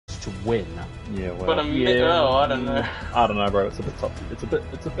to win. Yeah, well. But I don't know. I don't know, bro. It's a bit tough. It's a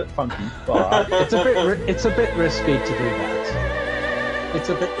bit funky, but it's a bit risky to do that. It's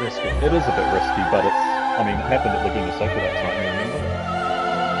a bit risky. It is a bit risky, but it's. I mean, it happened at Laguna Seca that time. You remember?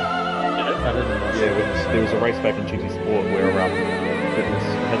 I didn't know. Yeah, there was a race back in GT Sport where it had to be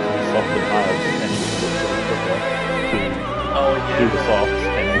soft and hard, and you could put it quicker to do the softs,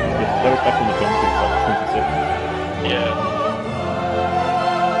 and that was back when the penalty was like 20 seconds. Yeah.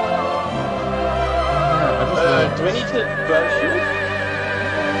 Do we need to burn fuel?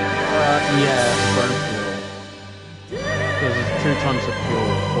 Yeah, burn fuel. Because it's 2 tons of fuel,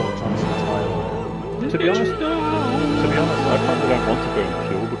 4 tons of tire. To be honest, I probably don't want to burn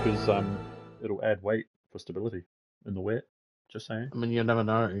fuel because it'll add weight for stability in the wet. Just saying. I mean, you never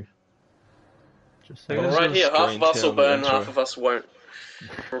know. Just saying. Well, right here, half of us will burn, half of us won't.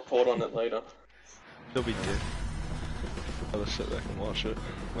 Report on it later. He'll be dead. I'll just sit back and watch it.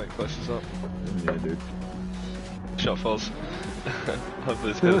 Wait, closes up. Yeah, dude. Shot falls.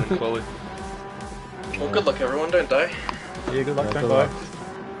 Hopefully it's better than quali. Well, good luck everyone, don't die. Yeah, good luck, Yeah, don't good die. luck.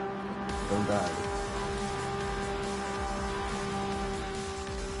 Don't die.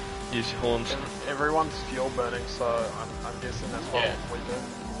 Use your horns. Everyone's fuel burning, so I'm guessing that's what we do.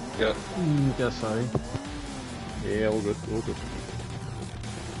 Yeah. Guess so. Yeah, all good, all good.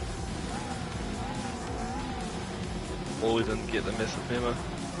 Wally didn't get the message memo.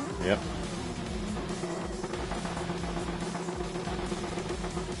 Yep.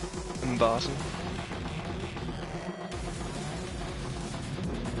 Embarrassing.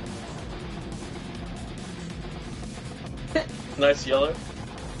 Nice yellow.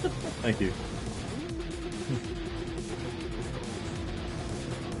 Thank you.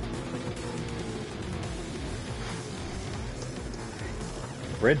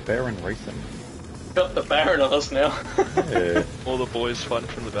 Red Baron Racing. Got the Baron on us now. Yeah. All the boys fighting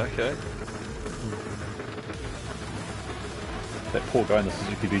from the back, eh? That poor guy in the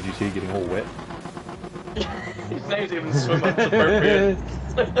Suzuki VGT getting all wet. His name's even swim up appropriate.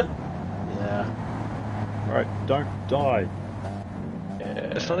 Yeah. Right, don't die. Yeah.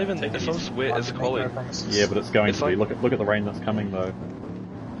 It's not even. It's not as wet as quali. Yeah, but it's going It's to be. like- Look at the rain that's coming though.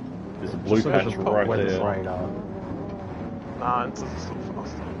 There's a blue Just look at patch the right weather there. radar. Nah, it's still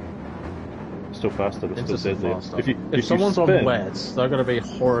faster. Still faster, but It's still just deadly. faster. If If someone's spin, on wets, they're gonna be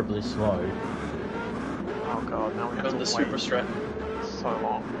horribly slow. Oh god, now we have On to the wait super strat. so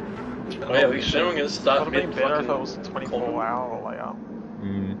long. Oh yeah, we should. We're gonna Would start have been mid better if fucking. it was 24 hour or later.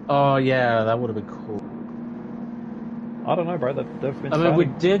 Oh yeah, that would have been cool. I don't know, bro. They've been. I mean, we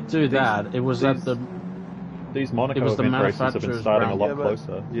starting- did do that. It was at the These Monaco it was the event races have been manufacturer's starting a lot round. Yeah, but-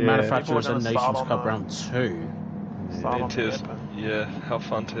 closer. Yeah. Manufacturers People are and gonna start Nations on Cup the- round 2. Start on the Tess. hairpin. Yeah, have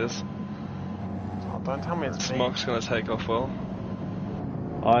fun, Tess. Oh, don't tell me it's me. Smoke's gonna take off well.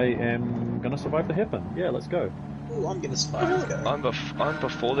 I am gonna survive the hairpin. Yeah, let's go. Ooh, I'm gonna survive. Let's go. I'm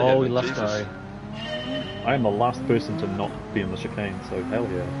before the Oh, we hairpin, left Jesus. go. I am the last person to not be in the chicane, so hell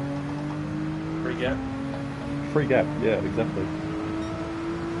yeah. Free gap. Free gap, yeah, exactly.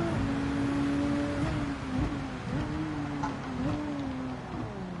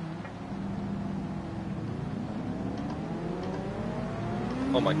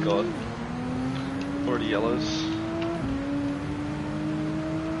 Oh my god. Already yellows.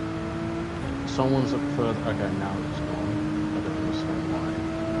 Someone's up further. Okay, now it's gone. I don't understand why.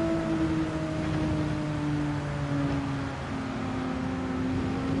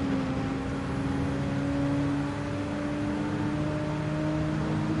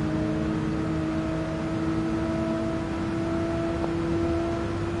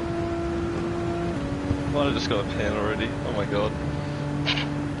 Might have just got a pan already. Oh my god.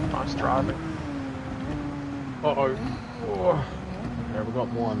 Nice driving. Uh-oh. Oh. Yeah, we got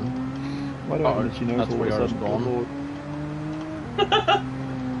one. Why don't I let you know That's all where of a yours sudden? gone. Lord.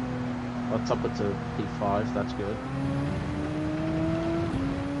 That's up to P5, that's good.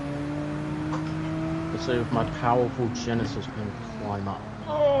 Let's see if my powerful Genesis can climb up.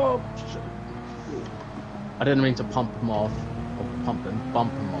 Oh, shit. I didn't mean to pump him off. Or bump him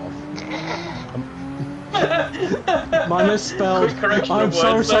off. My misspelled. Quick correction I'm of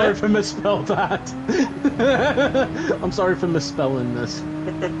so words sorry there. for misspelled that. I'm sorry for misspelling this.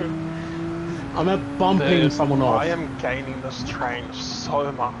 I'm at bumping Dude, someone off. I am gaining this train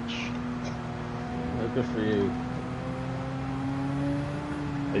so much. Good for you.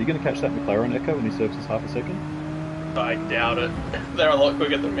 Are you going to catch that McLaren Echo when he serves us half a second? I doubt it. They're a lot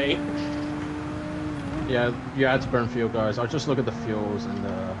quicker than me. Yeah, you had to burn fuel, guys. I just look at the fuels and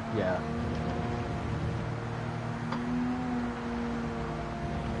yeah.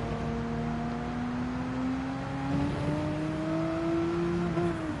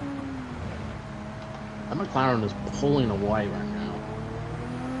 That McLaren is pulling away right now.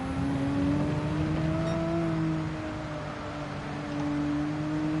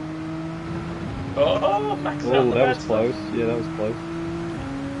 Oh, Max out Oh, the that bad was close. stuff. Yeah, that was close.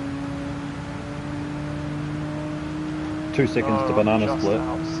 2 seconds to banana just split.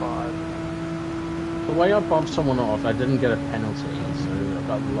 outside. The way I bumped someone off, I didn't get a penalty, so I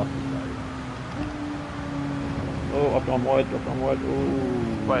got lucky though. Oh, I've gone wide. I've gone wide.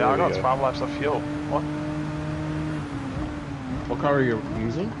 Oh, Wait, I got 12 laps of fuel. What? What car are you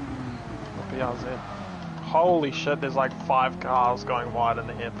using? BRZ. Holy shit, there's like 5 cars going wide in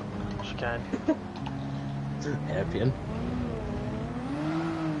the hip. Chicane. It's an hairpin.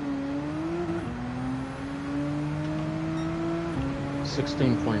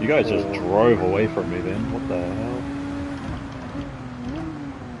 $16.4. You guys just drove away from me then. What the hell?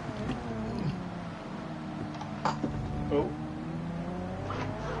 Oh.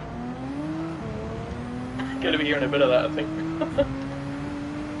 Gonna be hearing a bit of that, I think.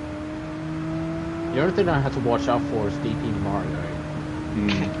 The only thing I had to watch out for is DP Mario.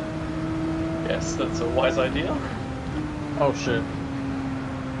 Yes, that's a wise idea. Oh shit.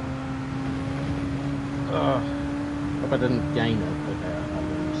 Hope I didn't gain it, but I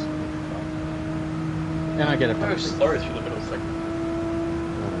lose. And I get a I penalty. was slow through the middle second.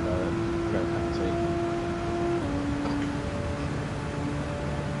 I got a penalty.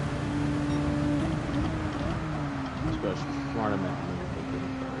 This guy's trying to make me look good.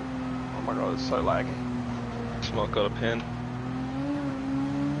 Oh my god, it's so laggy. Smart got a pin.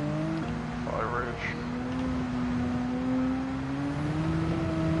 Oh, Rouge.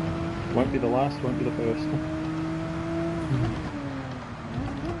 Won't be the last, won't be the first.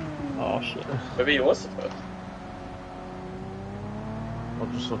 Oh shit. Maybe it was the first. I'll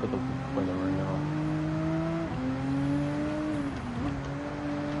just look at the weather right now.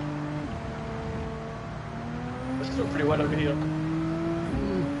 It's still pretty wet over here.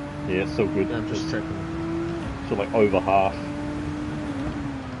 Yeah, so good. Yeah, I'm just checking. So like over half.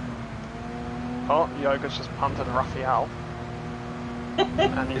 Oh, Yoga's just punted Raphael.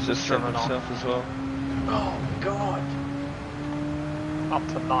 And He's he's just setting driven off himself as well. Oh god. up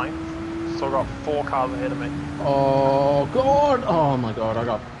to 9th. Still got 4 cars ahead of me. Oh god! Oh my god, I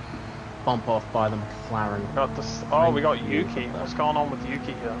got bumped off by the McLaren. Got this. Oh, we got Yuki. What's going on with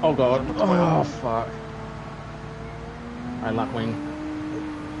Yuki here? Oh god. He's in the Oh toilet. fuck. Alright, Lapwing.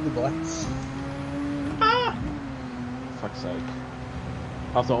 Goodbye. Fuck's sake.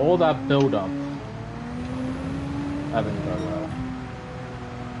 After all that build up, that didn't go well.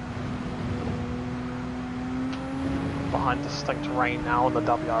 Behind distinct rain now on the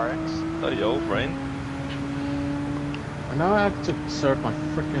WRX. Oh, yo, rain. I know I have to serve my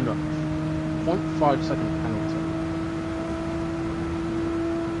freaking 0.5 second penalty.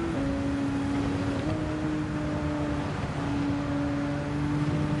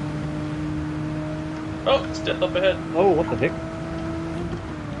 Oh, it's death up ahead. Oh, what the heck?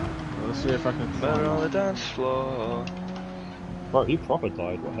 Let's see if I can Better climb on the up. dance floor. Bro, he proper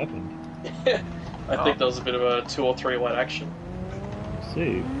died. What happened? I think there was a bit of a 2 or 3 wide action.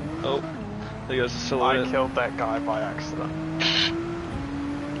 See. Oh, there goes the I silhouette. killed that guy by accident.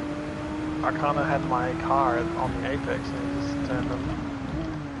 I kind of had my car on the apex and it just turned him.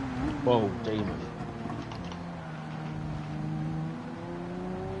 Whoa, demon.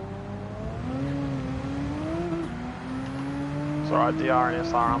 It's alright, DR and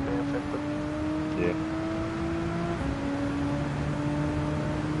SR aren't being affected. Yeah.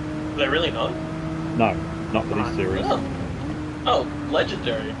 Are they really not? No, not for this series. Oh. Oh,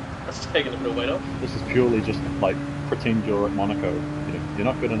 legendary. That's taking a bit of weight off. This is purely just like pretend you're at Monaco. You know, you're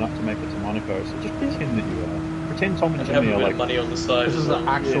not good enough to make it to Monaco, so just pretend that you are. Pretend Tom and And have a Jimmy bit are of money on the side. This is the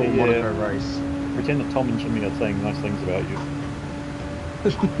actual Yeah, Monaco yeah. race. pretend that Tom and Jimmy are saying nice things about you.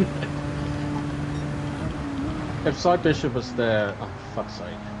 If Side Bishop was there, oh fuck's sake.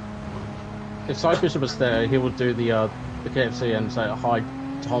 If Side Bishop was there, he would do the KFC and say hi,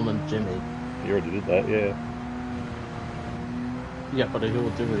 Tom and Jimmy. You already did that, yeah. Yeah, but he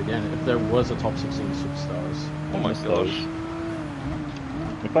would do it again if there was a top 16 superstars. Oh my Missed gosh. those.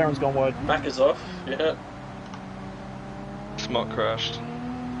 McLaren's gone wide. Back is off, yeah. Smart crashed.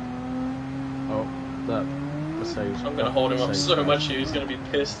 Oh, that mistake. I'm gonna hold him up so much here, he's gonna be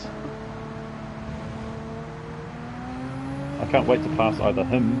pissed. I can't wait to pass either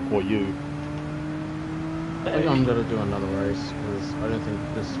him or you. I think I'm gonna do another race because I don't think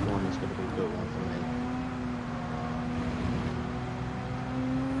this one is gonna be a good one for me.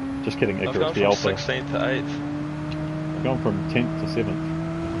 Just kidding, I've Ikkaosh, gone the from Alpha. 16th to 8th. I've gone from 10th to 7th.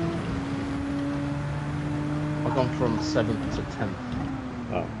 I've gone from 7th to 10th.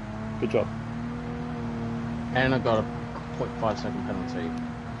 Oh, good job. And I got a 0.5 second penalty.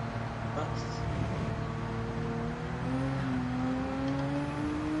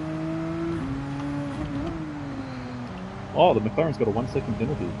 Oh, the McLaren's got a 1 second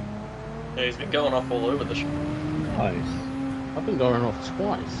penalty. Yeah, he's been going off all over the show. Nice. I've been going off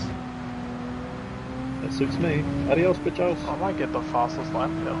twice. That suits me. Adios, bitchos. I might get the fastest lap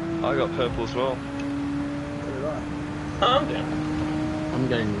here. I got purple as well. Calm down. I'm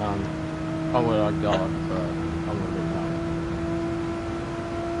getting none. Oh, well, I got, but I'm gonna get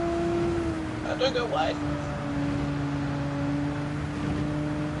none. Don't go wide.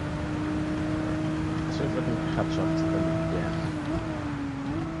 See if I can catch up to them again.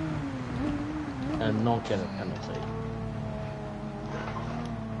 And not get a penalty.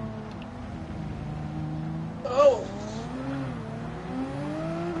 Oh!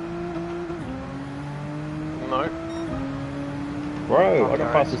 No. Bro, I Okay,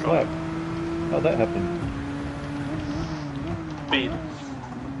 got past this Scott. lap. How'd that happen? Speed.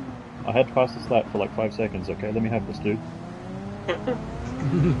 I had to pass this lap for like 5 seconds, okay? Let me have this, dude. Not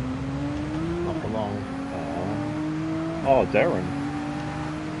for long. Oh, Darren.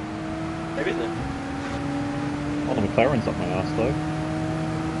 Maybe then. Oh, the McLaren's up my ass, though.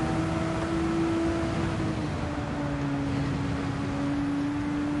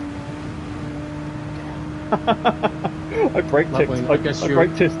 I brake Lapwing, I guess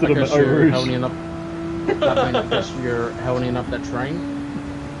tested him at Eau Rouge. Lapwing, I guess you're holding up that train.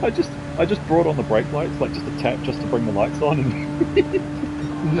 I just brought on the brake lights, like just a tap just to bring the lights on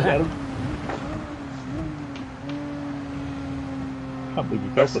and Nah. Can't believe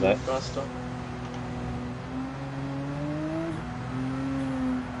you fell for that. Faster.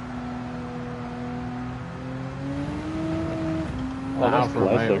 Oh, that's Alfa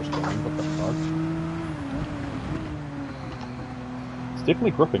Romeo classic. was going, what the fuck? It's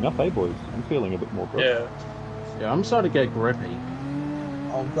definitely gripping up, eh, boys? I'm feeling a bit more grip. Yeah. Yeah, I'm starting to get grippy.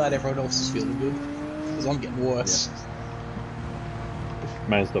 I'm glad everyone else is feeling good, because I'm getting worse.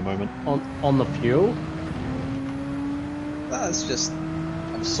 Mazda moment. On the fuel? That's just...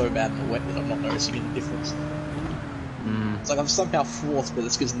 I'm so bad in the wet that I'm not noticing any difference. It's like I'm somehow fourth, but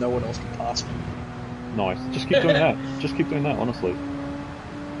it's because no one else can pass me. Nice. Just keep doing that. Just keep doing that, honestly.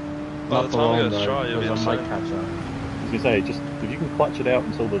 By Not the for time long we go though, dry, you'll be because I might insane. catch up. I was gonna say, just if you can clutch it out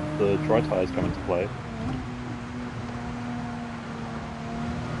until the dry tires come into play.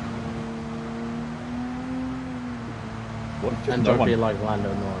 What if just And no don't one? be like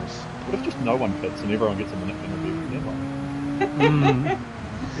Lando Norris. What if just no one pits and everyone gets a minute penalty? Never.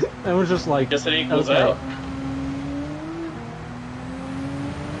 It was just like... Guess it equals okay. out.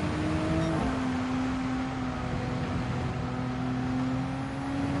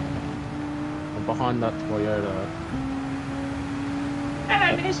 I'm behind that Toyota.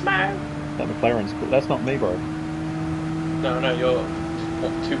 Hello, Miss Mo. That McLaren's cool. That's not me, bro. No, you're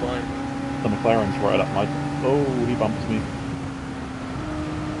too blind. The McLaren's right up my... Oh, he bumps me.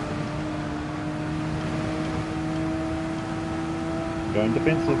 Going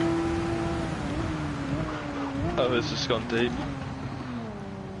defensive. Oh, it's just gone deep.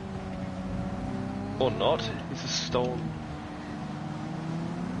 Or not. He's just stolen.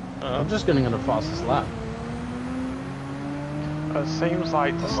 I'm just getting on the fastest lap. It seems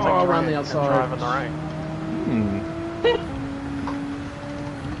like to stick around to the it outside. and drive in the rain.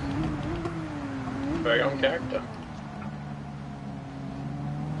 Very on character.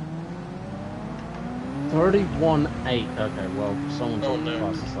 31.8. Okay, well, someone Oh, took the no.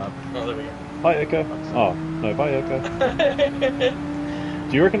 fastest lap. Oh, there we go. Bye, Ikka. Oh, no, bye, Ikka.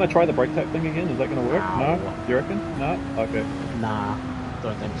 Do you reckon I try the brake tap thing again? Is that going to work? No? No. Do you reckon? No? Okay. Nah,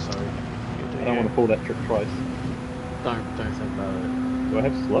 don't think so. I don't want to pull that trick twice. Don't think about it. Do I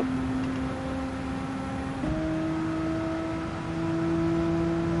have slip?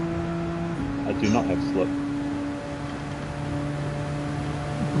 I do not have slip.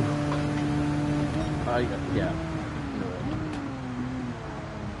 Yeah.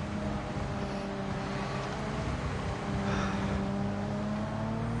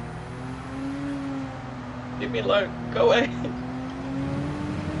 Leave me alone. Go away.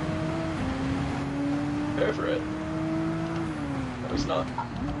 Go for it. No, he's not.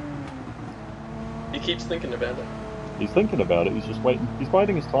 He keeps thinking about it. He's thinking about it, he's just waiting. He's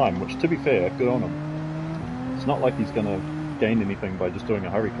biding his time, which, to be fair, good on him. It's not like he's going to gain anything by just doing a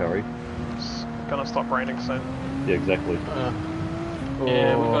hurry-curry. It's gonna stop raining soon. Yeah, exactly.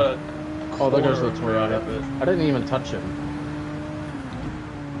 Yeah, we've got a Oh, there goes the corner right, Toyota. I didn't even touch him.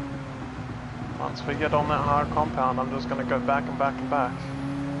 Once we get on that hard compound, I'm just gonna go back and back and back.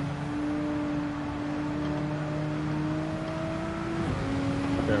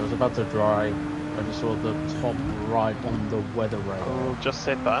 Okay, I was about to dry. I just saw the top right on the weather radar. Oh, just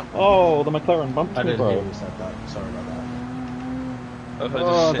said that. Oh, the McLaren bumped I me, didn't hear bro. you said that. Sorry about that. Oh,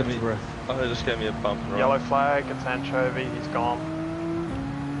 the just drift. oh, just gave me a bump. Right. Yellow flag, it's Anchovy, he's gone.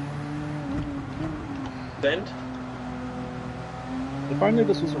 Bend? If only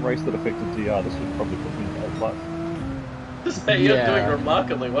this was a race that affected DR, this would probably put me in third place. Hey, you're Yeah. doing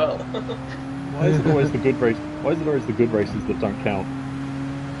remarkably well. Why is it always the good race? Why is it always the good races that don't count?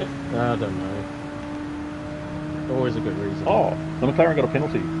 I don't know. Always a good reason. Oh, the McLaren got a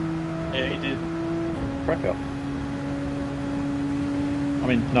penalty. Yeah, he did. Crack up. I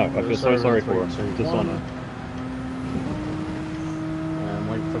mean, no, I feel so sorry for him. Dishonour.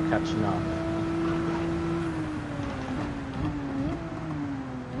 Wait for catching up.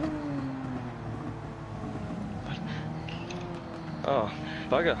 Oh,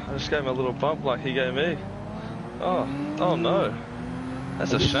 bugger! I just gave him a little bump like he gave me. Oh, oh no,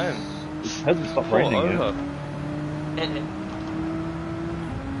 that's a shame. It hasn't stopped Poor raining Oha. yet.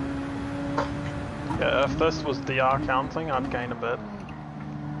 Yeah, if this was DR counting, I'd gain a bit.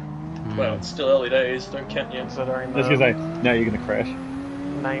 Well, it's still early days, don't count yet. Considering I was the gonna say, now you're gonna crash.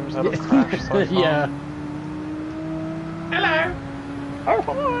 names that have crashed so far. Yeah. Hello! Oh,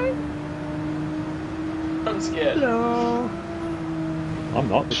 hi! I'm scared. Hello. I'm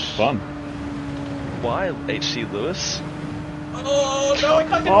not, this is fun. Why H.C. Lewis? Oh no, I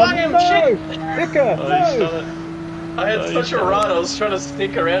can't get Oh by him! no! Shit! Ikker, Oh, no! he's done it. I had Oh, such you a run, I was trying to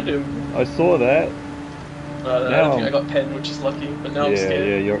sneak around him. I saw that. I don't Now- think I got penned, which is lucky, but now I'm Yeah,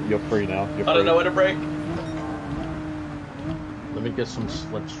 scared. you're free now. You're I don't free. know where to brake. Let me get some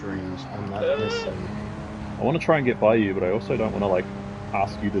slipstreams on that listen. I want to try and get by you, but I also don't want to like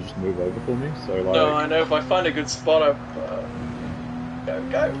ask you to just move over for me. So like, No, I know if I find a good spot, I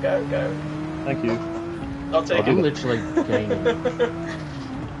go. thank you. I'll take I'm it. literally gaining.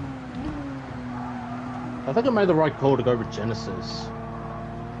 I think I made the right call to go with Genesis.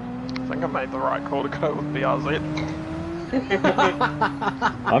 I think I made the right call to go with BRZ.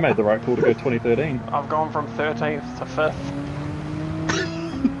 I made the right call to go 2013. I've gone from 13th to 5th.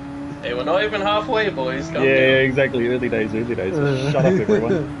 Hey, we're not even halfway, boys. Calm Yeah, down. exactly. Early days. Shut up,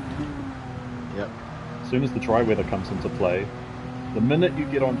 everyone. Yep. As soon as the dry weather comes into play, the minute you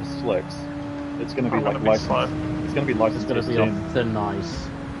get onto slicks, it's going to be I'm like gonna be slow. license. It's going to be license It's gonna test be 10. on thin ice.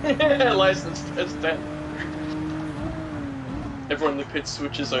 License test 10. Everyone in the pit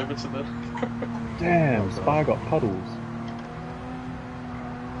switches over to the... Damn, Spa got puddles.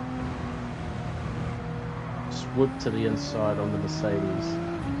 Swoop to the inside on the Mercedes.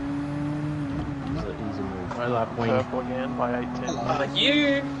 It's an easy move. I lap wing. Purple again by 8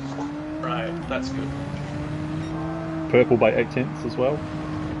 you! Right, that's good. Purple by 8/10 as well.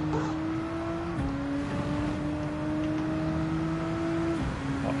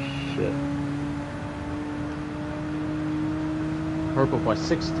 Oh shit. Purple by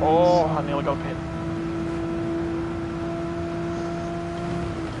 6 Oh, I nearly got a pin.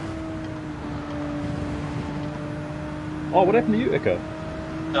 Oh, what happened to you, Ikker?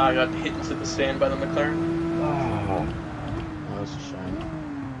 I got hit into the stand by the McLaren. Ah, Oh, that's a shame.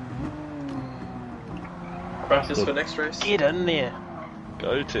 Practice for next race. Get in there.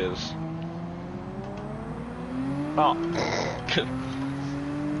 Go Tiz. Oh.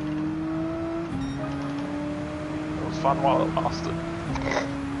 It was fun while it lasted.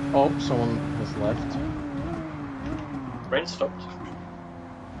 Oh, someone has left. Rain stopped.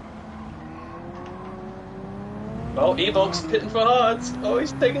 Oh, Evox pitting for hards. Oh,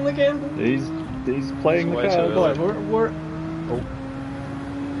 he's taking the gamble. he's playing the Way too card. early. Boy, we're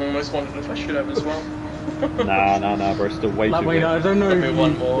I almost wondered if I should have as well. Nah, bro, still way too Wait, I late. don't know Maybe if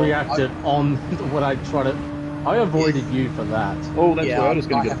one you more. reacted on when I tried to... I avoided you for that. Oh, that's Yeah, why I was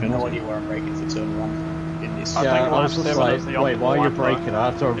going I to get a have no penalty. idea where I'm braking for turn 1 in this. I Yeah, think I was lap just 7 like, is the wait, while optimal you're lap, braking, I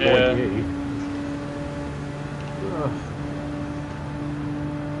have to avoid Yeah. you. Ugh.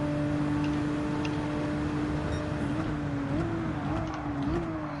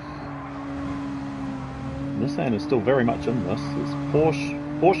 Nissan is still very much in this. It's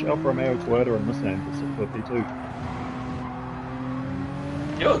Porsche, Alfa Romeo, Toyota, and Nissan for P2.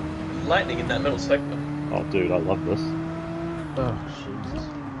 You're lightning in that middle segment. Oh, dude, I love this. Oh, Jesus.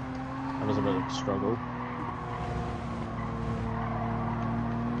 That was a bit of a struggle.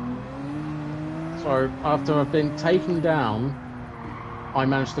 So, after I've been taken down, I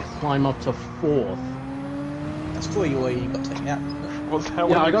managed to climb up to 4th. That's where you got taken out. Isn't it? Was that Yeah,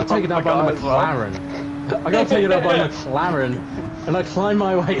 when I you got taken out bumped by the the guy as well? McLaren. I got taken out by McLaren, and I climbed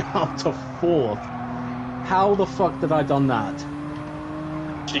my way up to 4th. How the fuck did I done that?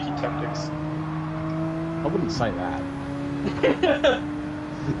 Cheeky tactics. I wouldn't say that.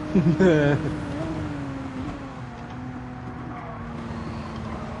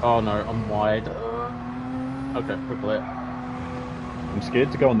 Oh no, I'm wide. Okay, we're clear. I'm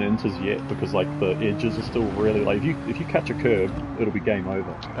scared to go on the inters yet because like the edges are still really like if you catch a curb, it'll be game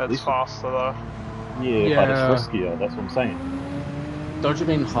over. It's faster though. Yeah, but it's riskier. That's what I'm saying. Don't you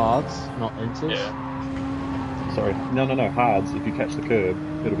mean hards, not inters? Yeah. Sorry, no, hards. If you catch the curb,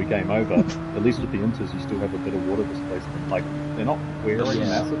 it'll be game over. At least with the inters, you still have a bit of water displacement. Like they're not wearing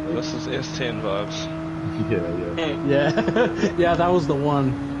massively. This is S10 vibes. Yeah. Yeah, that was the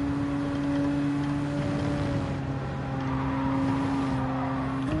one.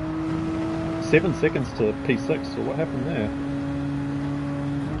 $7 seconds to P6, so what happened there?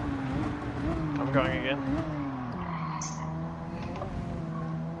 I'm going again.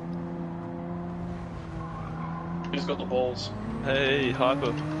 Who's got the balls? Hey,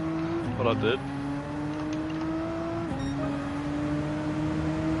 Hyper. What I did.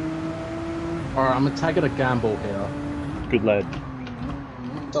 Alright, I'm gonna take it a gamble here. Good lad.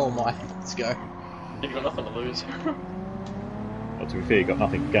 Oh my, let's go. You've got nothing to lose. Well, to be fair, you got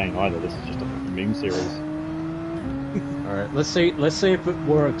nothing to gain either. This is just a meme series. Alright, let's see if it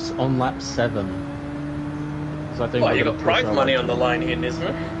works on lap 7. I think Well, you got prize money on the line here,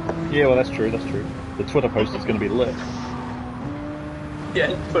 Nismo. Yeah, well, that's true. The Twitter post is going to be lit.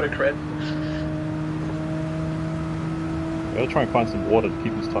 Yeah, put a cred. I'll try and find some water to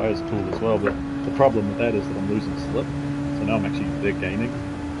keep his tyres cool as well, but the problem with that is that I'm losing slip. So now they're gaining.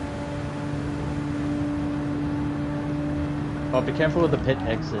 Oh, be careful with the pit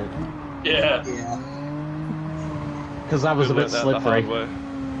exit. Yeah. Yeah. Because that was a bit slippery. Okay,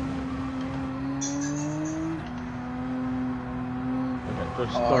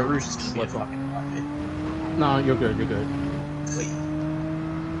 just don't Rouge's gonna be a slip up. fucking nightmare. No, you're good. Wait.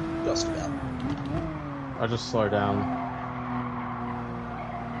 Just about. I'll just slow down.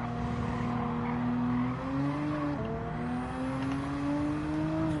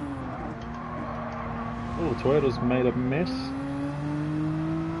 Oh, Toyota's made a mess.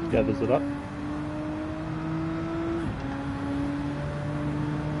 Gathers it up.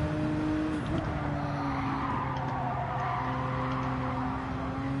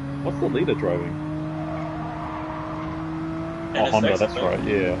 What's the leader driving? Oh, Honda, that's right.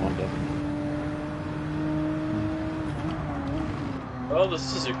 Yeah, Honda. Oh, the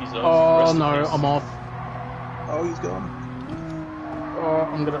Suzuki's off. Oh no, I'm off. Oh, he's gone. Oh,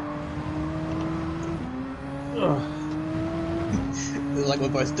 I'm gonna... It's like we're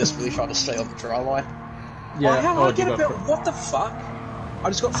both desperately trying to stay on the try line. Yeah, how do I get a bit? What the fuck? I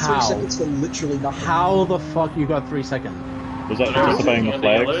just got 3 seconds for literally nothing. How the fuck you got 3 seconds? Was that just obeying the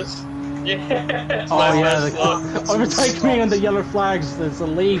flags? Yeah. Oh yeah, overtake me on the yellow flags. That's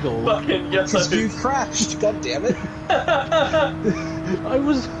illegal. Fucking yes, Because you crashed. God damn it! I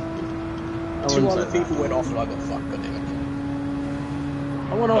was. 2 other people went off and I got fucked. God damn it!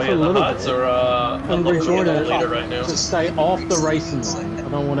 I went off a little bit. I'm rejoining the it leader right now. to stay off the racing line. I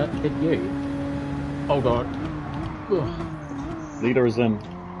don't want to hit you. Oh god. Ugh. Leader is in.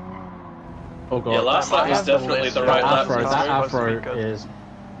 Oh god. Yeah, last lap was definitely the right lap. That afro is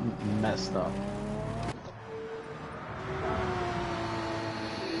messed up.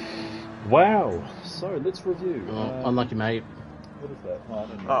 Wow. So let's review. Unlucky, mate. What is that? Oh, I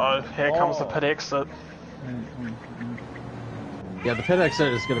don't know. Uh oh, here comes the pit exit. Yeah, the pit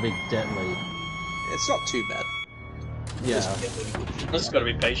exit is going to be deadly. It's not too bad. Yeah. Just gotta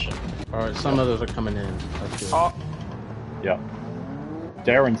be patient. Alright, some of those are coming in. Oh, Yeah.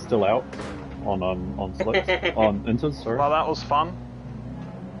 Darren's still out on slicks on inters. Sorry. well, that was fun.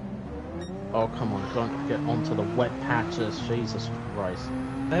 Oh, come on, don't get onto the wet patches. Jesus Christ.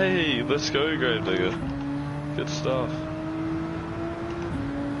 Hey, let's go, Gravedigger. Good stuff.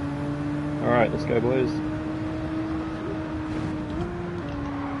 All right, let's go, boys.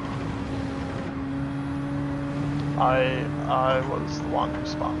 I was the one who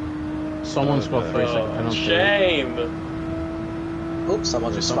spun. Someone's got 3 second penalty. Shame! Oops,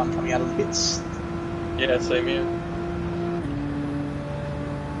 someone just spun coming out of the pits. Yeah, same here.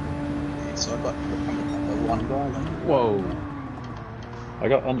 Yeah, so I got one guy. Whoa. I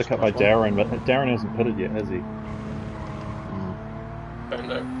got undercut by Darren, but Darren hasn't pitted yet, has he? I don't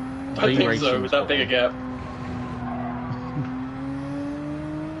know. I think so, with that big a gap.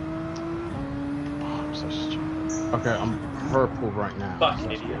 I'm so stupid. Okay, I'm purple right now.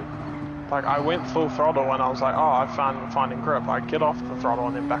 Fucking idiot. Like, I went full throttle and I was like, oh, I found finding grip. I get off the throttle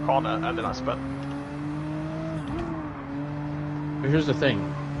and then back on it, and then I spin. But here's the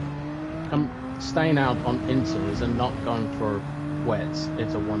thing. I'm staying out on inters and not going for wets.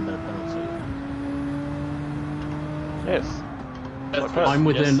 It's a 1 minute penalty. Yes.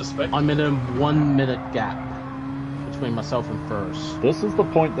 I'm in a 1 minute gap between myself and first. This is the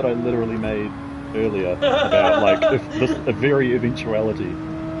point that I literally made earlier about like if this a very eventuality.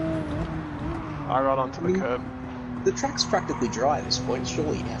 I got onto the curb. The track's practically dry at this point,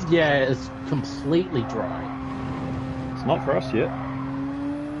 surely you have to. Yeah, it's completely dry. It's not for us yet.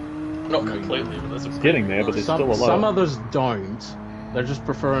 Not completely, but there's a It's getting there, but there's still a lot. Some others don't. They're just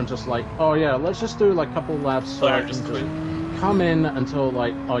preferring just like, oh yeah, let's just do like a couple laps so I can just come in until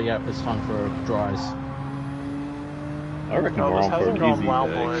like, oh yeah, it's time for dries. I reckon No, we're this on for hasn't an gone easy. well,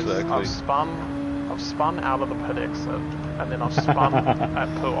 Yeah, boys. exactly. I've spun out of the pit exit, and then I've spun at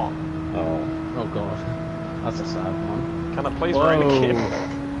Puon. Oh, Oh god, that's a sad one. Can it please rain again?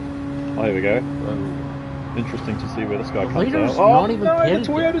 oh, here we go. Whoa. Interesting to see where this guy The comes leader's out. Oh not even no, the pitted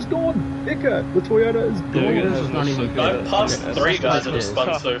yet. Toyota's gone. Ikka, the Toyota is gone. The leader's Yeah, not even so good. I've passed Okay, 3 that's guys that like have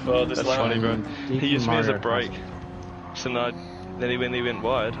spun so far this That's lap. funny, bro. DP He used me as a Mario brake. has So then when he went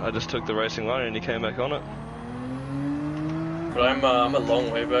wide, I just took the racing line and he came back on it. But I'm a long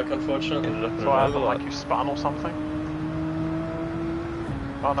way back, unfortunately. Ended up in So an I haven't overlap. like you spun or something?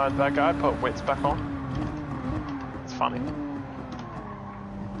 Oh no, that guy put wets back on. It's funny.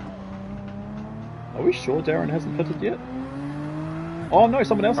 Are we sure Darren hasn't pitted yet? Oh no,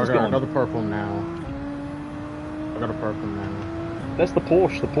 someone else I has got gone. another purple now. I got a purple now. That's the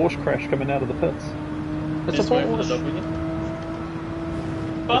Porsche crash coming out of the pits. It's Just a wait for the Porsche. W.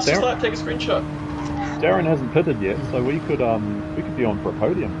 Fastest lap, take a screenshot. Darren hasn't pitted yet, so we could be on for a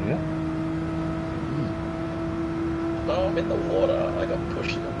podium here. Oh, I'm in the water. I got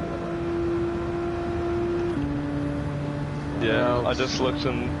pushed in the water. Yeah, Well, I just looked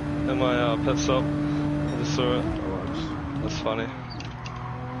in my pit stop. I just saw it. That's funny.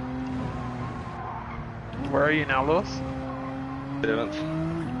 Where are you now, Lewis? 7th.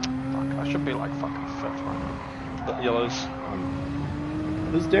 Fuck, I should be like fucking 5th right now. Yellows.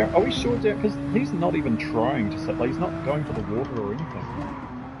 Is Darren? Are we sure Darren? Because he's not even trying to set. Like he's not going for the water or anything.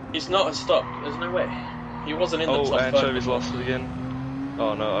 He's not stopped. There's no way. He wasn't in the Oh, top 5. Anchovy's lost it again.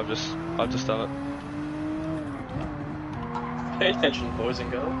 Oh no, I've just done it. Pay attention, boys and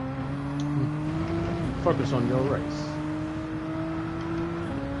girls. Focus on your race.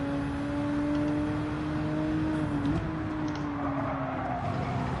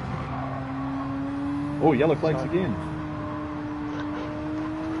 Oh, yellow flags again.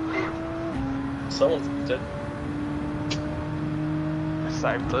 Someone's dead. I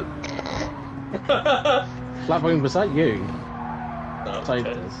saved it. Lapwing, was that you? No, Saved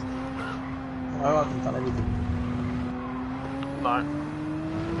okay. this. I haven't done anything. No.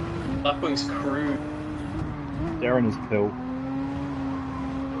 Lapwing's crew. Darren is killed.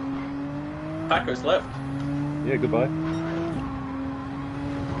 Paco's left. Yeah, goodbye.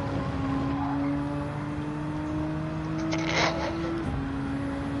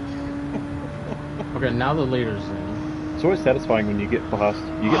 Okay, now the leader's in. It's always satisfying when you get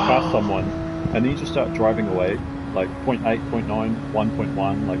past someone, and then you just start driving away, like 0.8, 0.9,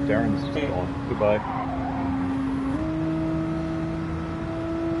 1.1. Like Darren's just gone. Goodbye.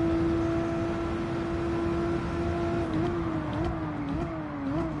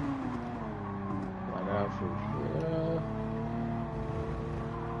 Right out through here.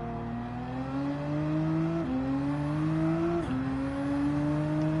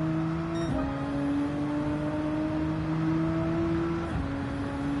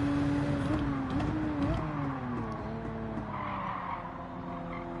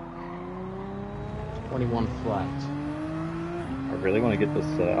 $21 flat. I really want to get this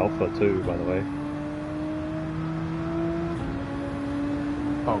Alpha too, by the way.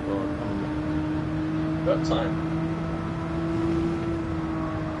 Oh god. Got time.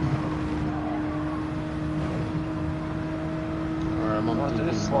 Alright, I'm on What, did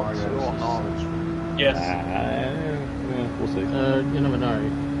it DP slot Mario, to or not? Yes. Yeah, we'll see. You never know.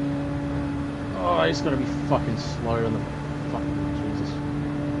 Oh, he's gonna be fucking slow on the fucking Jesus.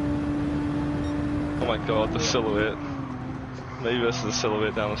 Oh my god, the silhouette. Me versus the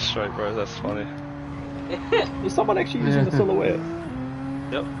silhouette down the straight, bro. That's funny. Is someone actually using the silhouette?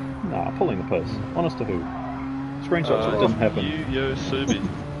 Yep. Nah, pulling the piss. Honest to who? Screenshots it didn't happen. Yo Subi.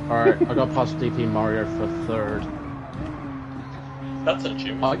 Alright, I got past DP Mario for 3rd. That's a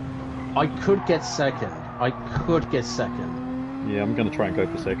gym. I could get 2nd. I could get 2nd. Yeah, I'm gonna try and go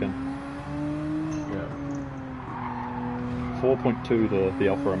for second. Yeah. 4.2 to the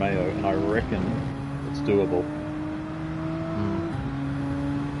Alfa Romeo, and I reckon it's doable.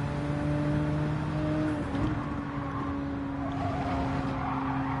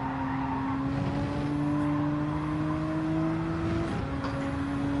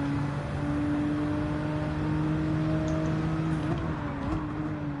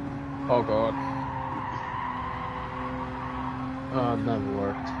 Oh god. Never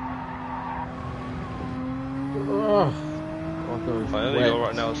worked. Ugh. My only goal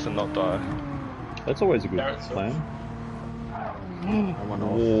right now is to not die. That's always a good plan. I went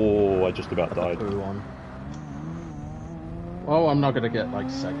off. Oh, I just about died. Well, I'm not gonna get like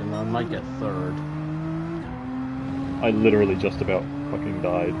second. I might get third. I literally just about fucking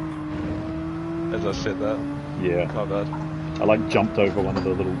died. As I said that. Yeah. My bad. I like jumped over one of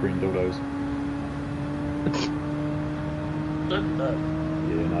the little green dildos. No.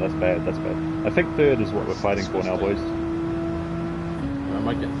 Yeah, no, that's bad. That's bad. I think third is what we're fighting for now, boys. I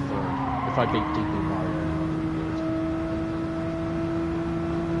might get third if I beat DP Mario.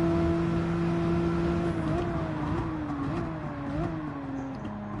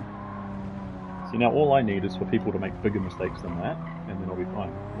 See, now all I need is for people to make bigger mistakes than that, and then I'll be fine.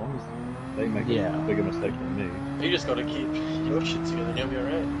 As long as they make a bigger mistake than me. You just gotta keep your shit together and you'll be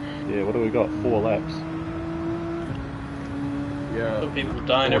alright. Yeah, what do we got? 4 laps. Yeah. Look, people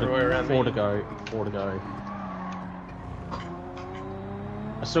dying everywhere around me. 4 to go.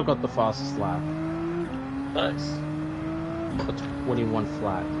 I still got the fastest lap. Nice. Got 21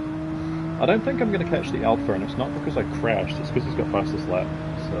 flat. I don't think I'm going to catch the Alpha, and it's not because I crashed, it's because he's got fastest lap,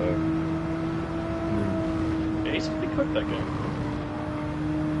 so... Yeah, he's pretty quick, that guy.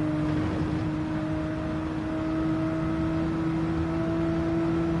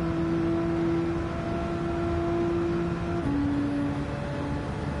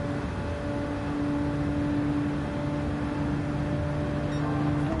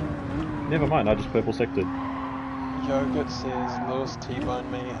 Never mind, I just purple sectored. Yogurt says Lewis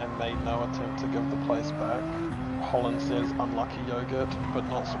T-boned me and made no attempt to give the place back. Holland says unlucky Yogurt, but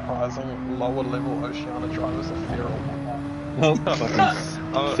not surprising, lower level Oceania drivers are feral. Oh, I'm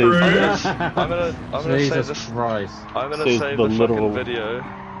gonna Jesus say this. Christ. I'm gonna Says save the the literal- fucking video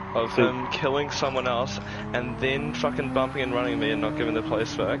of him killing someone else and then fucking bumping and running me and not giving the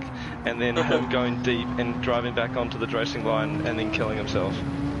place back, and then him going deep and driving back onto the racing line and then killing himself.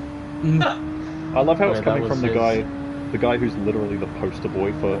 I love how it's that coming was from the guy who's literally the poster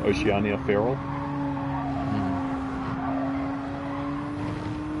boy for Oceania Feral.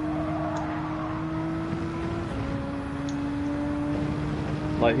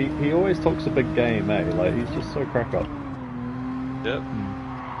 Like, he always talks a big game, eh? Like, he's just so crack up. Yep.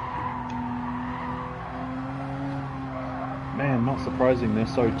 Man, not surprising, they're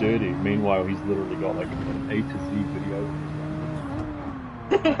so dirty. Meanwhile, he's literally got like an A to Z video.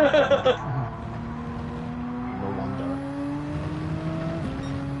 No wonder.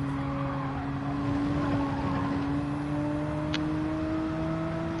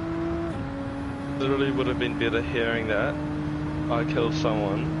 Literally would have been better hearing that I killed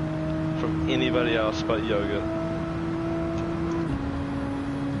someone from anybody else but Yogurt.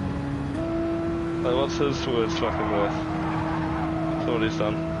 Like, what's his words fucking worth? That's what he's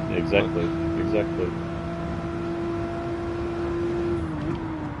done. Exactly, exactly.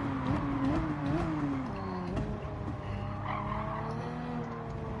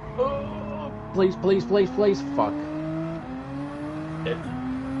 Please, fuck.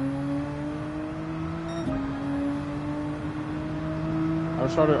 I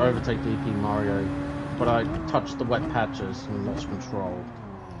was trying to overtake DP Mario, but I touched the wet patches and lost control.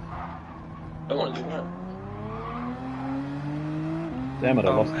 Don't want to do that. Damn it, I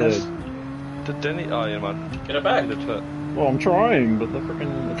lost third. Did Denny? Oh, yeah, man. Get it back. Well, I'm trying, but it's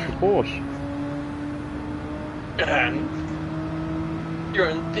the Porsche. And you're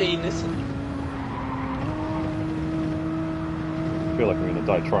in penis. I feel like I'm gonna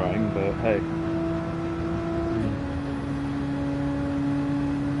die trying, but hey.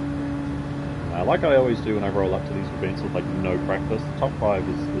 Like I always do when I roll up to these events with like no practice, the top 5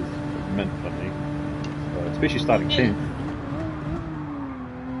 is meant for me. Especially starting 10th.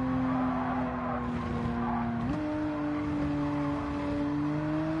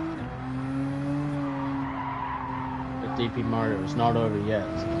 The DP Mario is not over yet.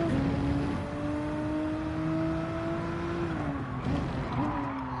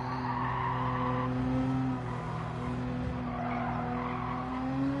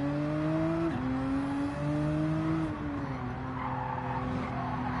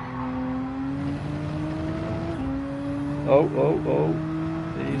 Oh.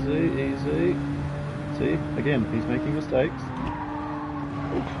 Easy. See, again, he's making mistakes.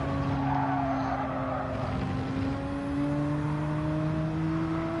 Oof.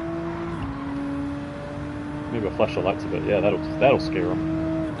 Maybe I'll flash the lights a bit. Yeah, that'll scare him.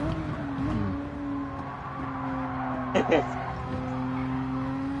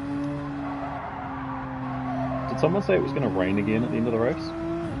 Did someone say it was going to rain again at the end of the race?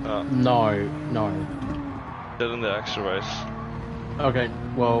 No. Did in the extra race. Okay,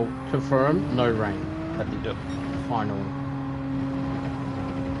 well, confirm, no rain at the final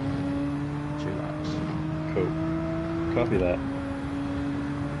 2 laps. Cool. Copy that.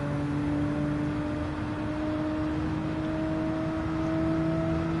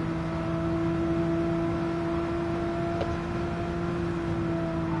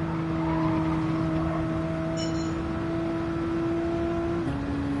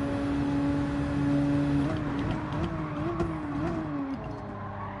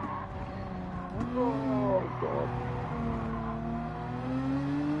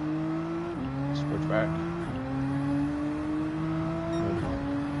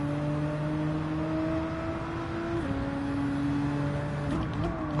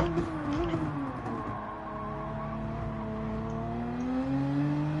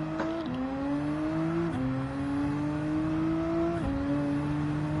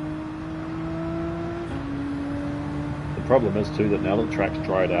 The problem is too that now that the track's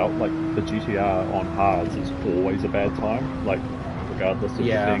dried out, like the GTR on hards is always a bad time, like regardless of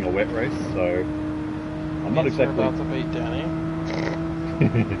it being a wet race. So I'm not exactly about to beat Danny.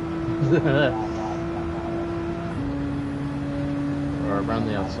 Or around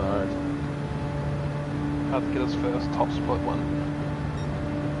the outside. Had to get his first top split one.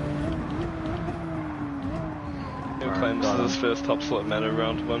 He claims his first top split mana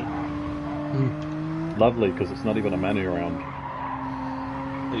round 1. Lovely, because it's not even a manu round.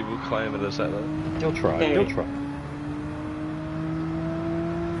 He will claim it as that though. He'll try, he'll try.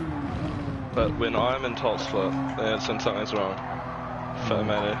 But when I'm in top split, then something's wrong. For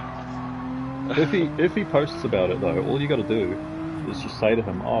manu. If he posts about it though, all you gotta do is just say to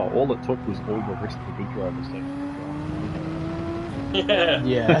him, oh, all it took was all the rest of the good drivers to Yeah.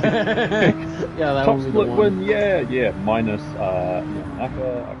 Yeah. Yeah, that top would be the split one. win, yeah, minus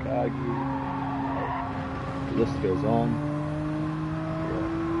Monaco, Ikkaosh, the list goes on.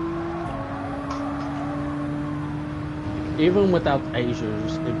 Even without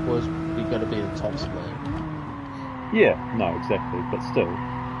Asia's, it was going to be the top split. Yeah, no, exactly, but still,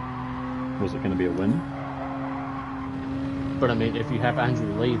 was it going to be a win? But I mean, if you have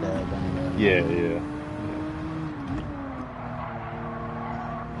Andrew Lee there, then Yeah.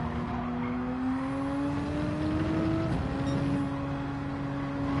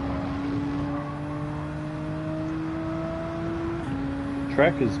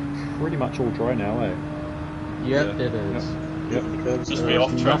 Track is pretty much all dry now, eh? Yep, it is. Yep. Just be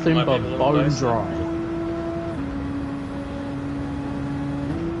off There's track. nothing might be but a little bone nicer. dry.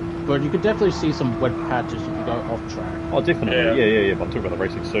 But you could definitely see some wet patches if you go off track. Oh, definitely. Yeah. But I'm talking about the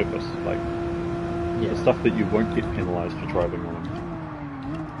racing surface, like Yeah. the stuff that you won't get penalised for driving on.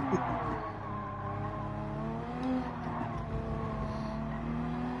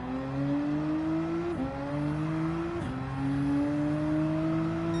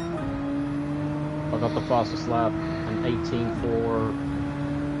 I got the fastest lap, an 18.4.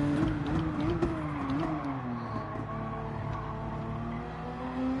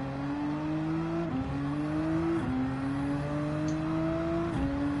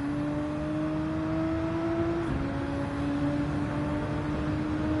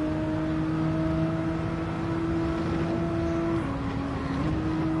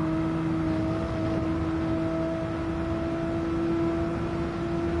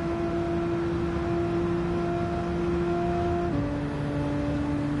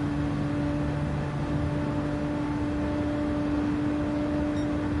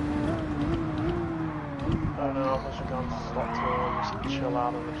 Chill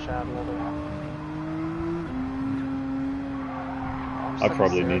out in the chat a little. I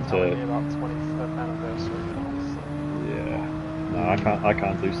probably need to. About 25th anniversary films. Yeah. No, I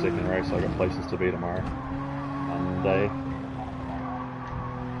can't do second race. I got places to be tomorrow. Monday.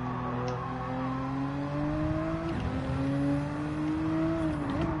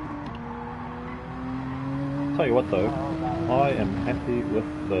 Tell you what though, I am happy with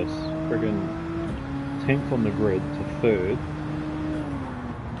this. Friggin' 10th on the grid to 3rd.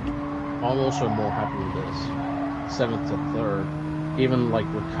 I'm also more happy with this. 7th to 3rd. Even like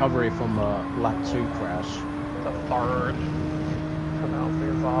recovery from a lap 2 crash. The 3rd. Pronouncing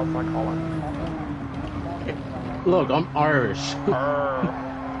as hard as I call it. Look, I'm Irish.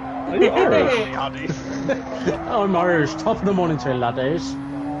 Are you Irish? I'm Irish. Top of the morning to you, laddies.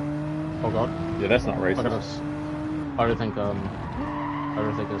 Oh god. Yeah, that's not racist. I don't think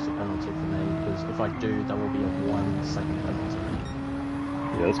it's a penalty for me, because if I do, that will be a 1 second penalty.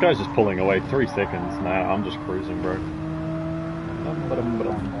 Yeah, this guy's just pulling away 3 seconds. Nah, I'm just cruising, bro.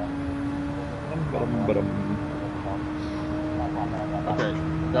 Okay,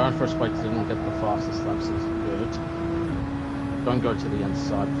 going first place didn't get the fastest laps is good. Don't go to the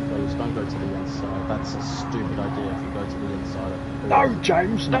inside, please. Don't go to the inside. That's a stupid idea if you go to the inside. No,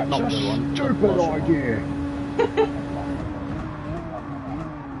 James, that's not a blue one, stupid the flush idea.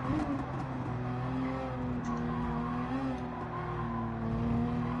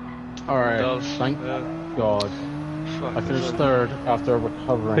 Alright, thank God. Fuck, I finished third after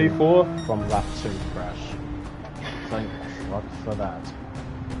recovering P4 from lap 2 crash. Thank fuck for that.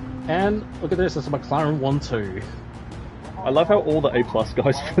 And look at this, it's a McLaren 1-2. I love how all the A+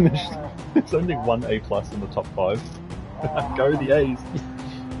 guys finished. There's only one A+ in the top 5. Go the A's.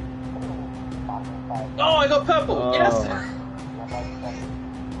 Oh, I got purple! Yes!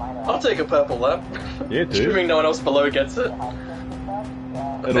 I'll take a purple lap. Yeah, dude. Assuming no one else below gets it. I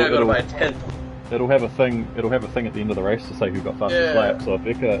think I got it by a 10th. It'll have a thing at the end of the race to say who got fastest lap, so if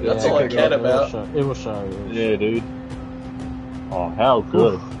Ikka... That's all I cared about. It will show. Yeah, dude. Oh, how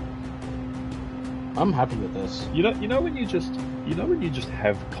good. I'm happy with this. You know when you just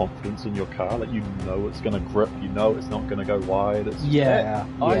have confidence in your car, like you know it's gonna grip, you know it's not gonna go wide. It's I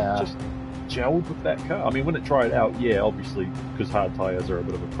just gelled with that car. I mean, when it dried out, yeah, obviously because hard tires are a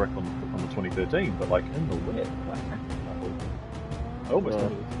bit of a prick on the 2013, but like in the wet, I almost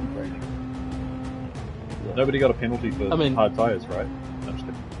thought it was raining. Yeah. Nobody got a penalty for hard tires, right? No, just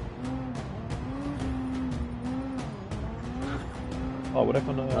kidding. Oh, what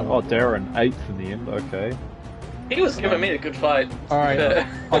happened? Darren 8th in the end. Okay. He was giving me a good fight. Alright,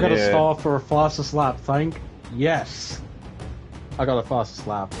 I got a star for a fastest lap, yes! I got a fastest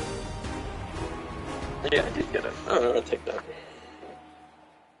lap. Yeah, I did get it. Oh, I'll take that.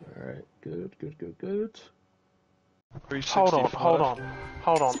 Alright, good. Hold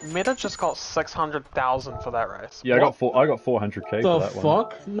on. Meta just got 600,000 for that race. Yeah, I got 400k for that one. The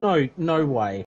fuck? No way.